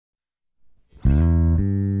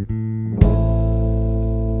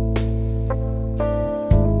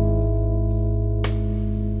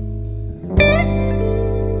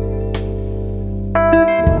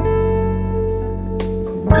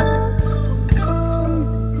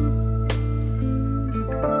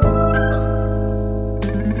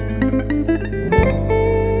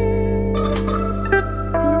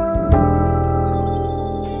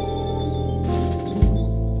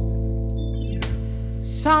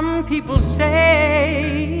Some people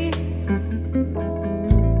say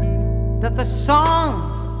that the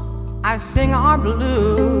songs I sing are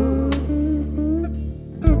blue,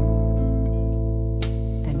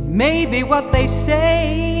 and maybe what they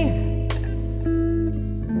say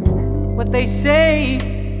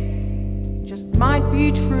just might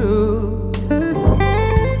be true.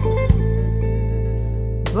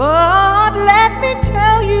 But let me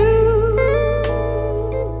tell you,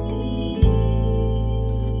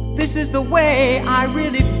 this is the way I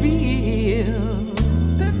really feel.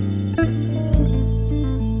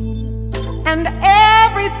 And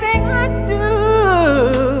everything I do,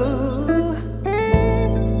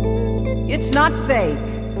 it's not fake,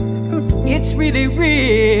 it's really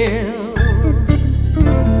real.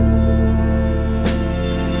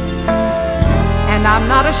 And I'm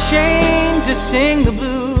not ashamed to sing the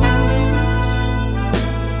blues.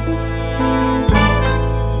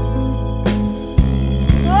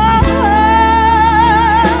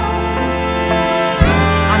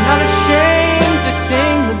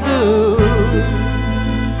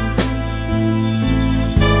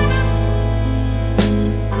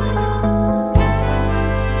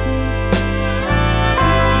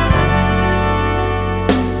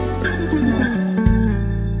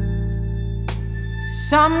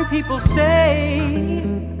 Some people say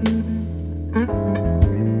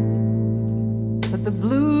that the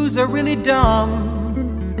blues are really dumb,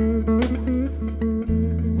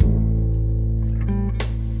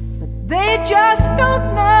 but they just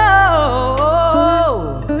don't know.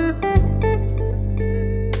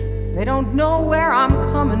 They don't know where I'm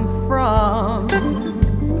coming from.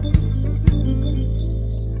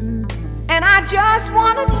 And I just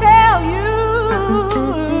want to tell you,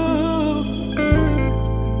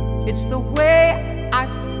 it's the way I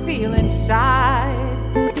feel inside.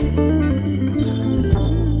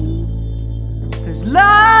 'Cause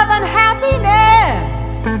love and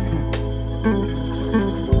happiness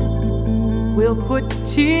will put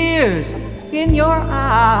tears in your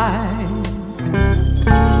eyes.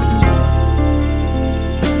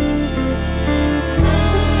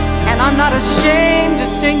 And I'm not ashamed to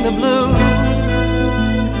sing the blues.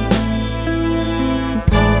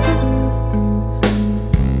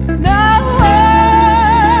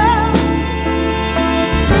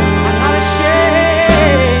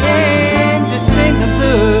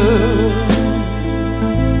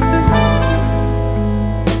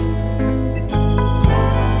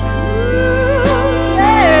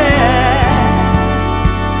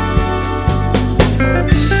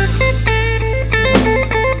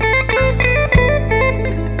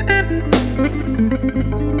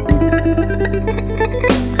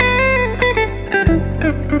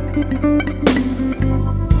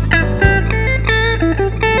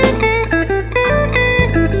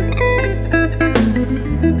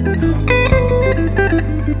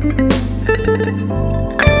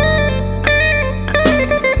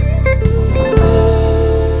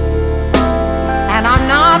 And I'm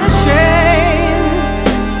not ashamed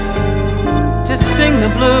to sing the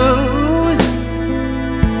blues.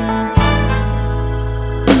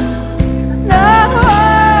 No,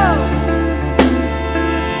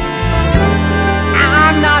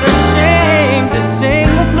 I'm not ashamed to sing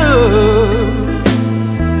the blues.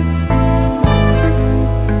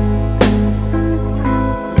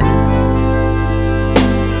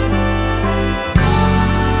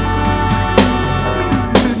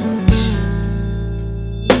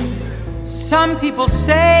 Some people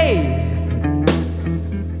say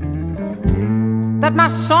that my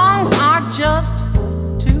songs are just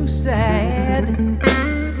too sad.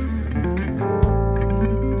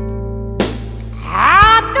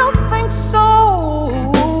 I don't think so.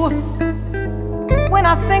 When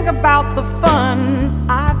I think about the fun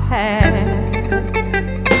I've had,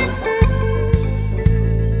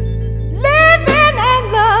 living and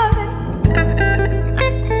loving,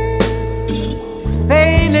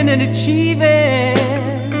 failin and achievin'.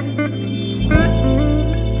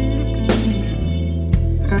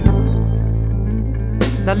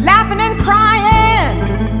 The laughing and crying,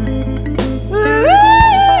 leaving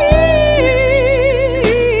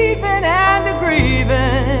and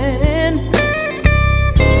grieving.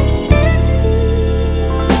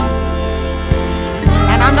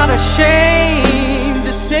 And I'm not ashamed